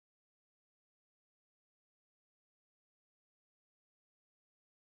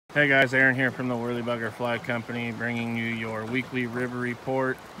Hey guys, Aaron here from the Worley Bugger Fly Company, bringing you your weekly river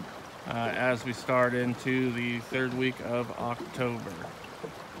report as we start into the third week of October.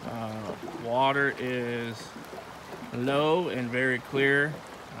 Water is low and very clear.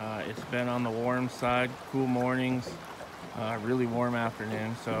 It's been on the warm side, cool mornings, really warm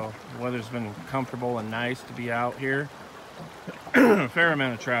afternoon, so the weather's been comfortable and nice to be out here. A fair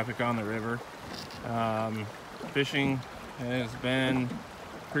amount of traffic on the river. Fishing has been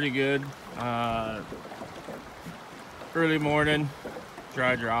pretty good. Early morning,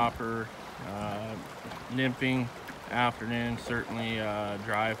 dry dropper, nymphing, afternoon, certainly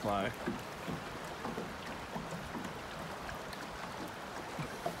dry fly.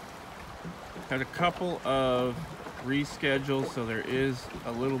 Had a couple of reschedules, so there is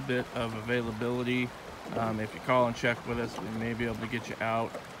a little bit of availability. If you call and check with us, we may be able to get you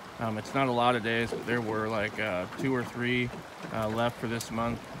out. It's not a lot of days, but there were like 2 or 3 left for this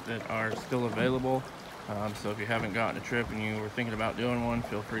month that are still available. So if you haven't gotten a trip and you were thinking about doing one,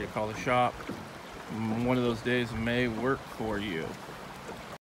 feel free to call the shop. One of those days may work for you.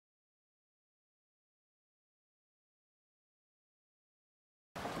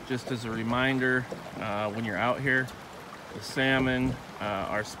 Just as a reminder, when you're out here, the salmon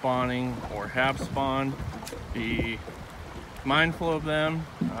are spawning or have spawned. Be mindful of them.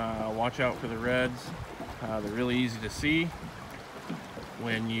 Watch out for the reds. They're really easy to see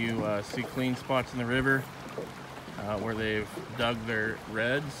when you see clean spots in the river where they've dug their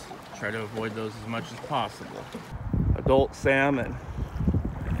reds. Try to avoid those as much as possible. Adult salmon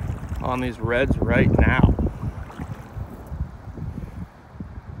on these reds right now.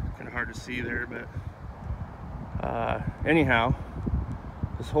 Kind of hard to see there, but anyhow,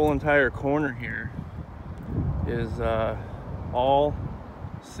 this whole entire corner here is all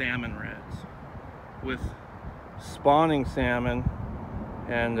salmon reds with spawning salmon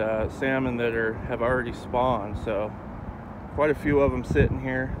and salmon that have already spawned. So quite a few of them sitting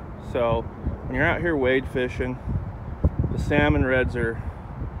here. So when you're out here wade fishing, the salmon reds are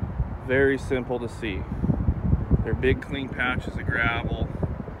very simple to see. They're big clean patches of gravel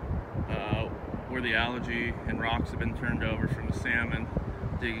where the algae and rocks have been turned over from the salmon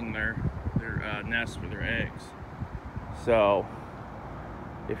digging their nests for their eggs. So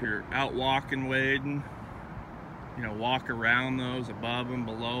if you're out walking, wading, walk around those, above them,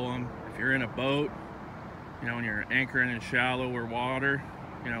 below them. If you're in a boat, when you're anchoring in shallower water,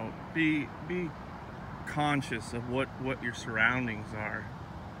 be conscious of what your surroundings are.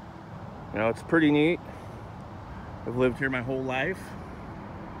 It's pretty neat. I've lived here my whole life,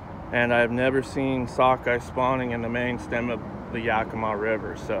 and I've never seen sockeye spawning in the main stem of the Yakima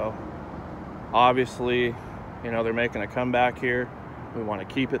River. So obviously, they're making a comeback here. We want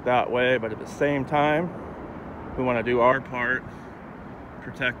to keep it that way, but at the same time, we want to do our part,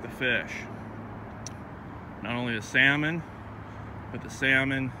 protect the fish. Not only the salmon, but the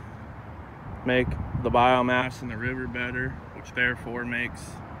salmon make the biomass in the river better, which therefore makes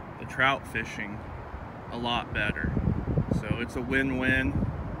the trout fishing a lot better. So it's a win-win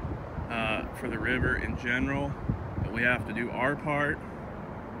for the river in general, but we have to do our part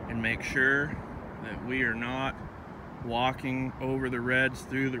and make sure that we are not walking over the reds,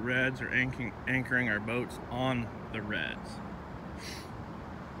 through the reds, or anchoring our boats on the reds.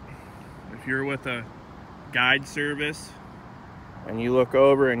 If you're with a guide service and you look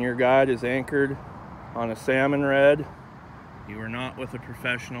over and your guide is anchored on a salmon red, you are not with a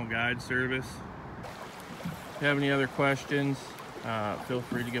professional guide service. If you have any other questions, feel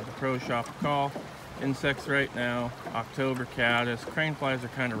free to give the Proshop a call. Insects right now, October caddis, crane flies are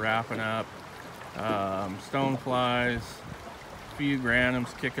kind of wrapping up. Stone flies, a few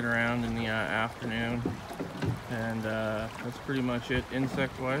granums kicking around in the afternoon, and that's pretty much it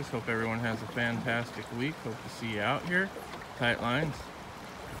insect wise. Hope everyone has a fantastic week. Hope to see you out here. Tight lines.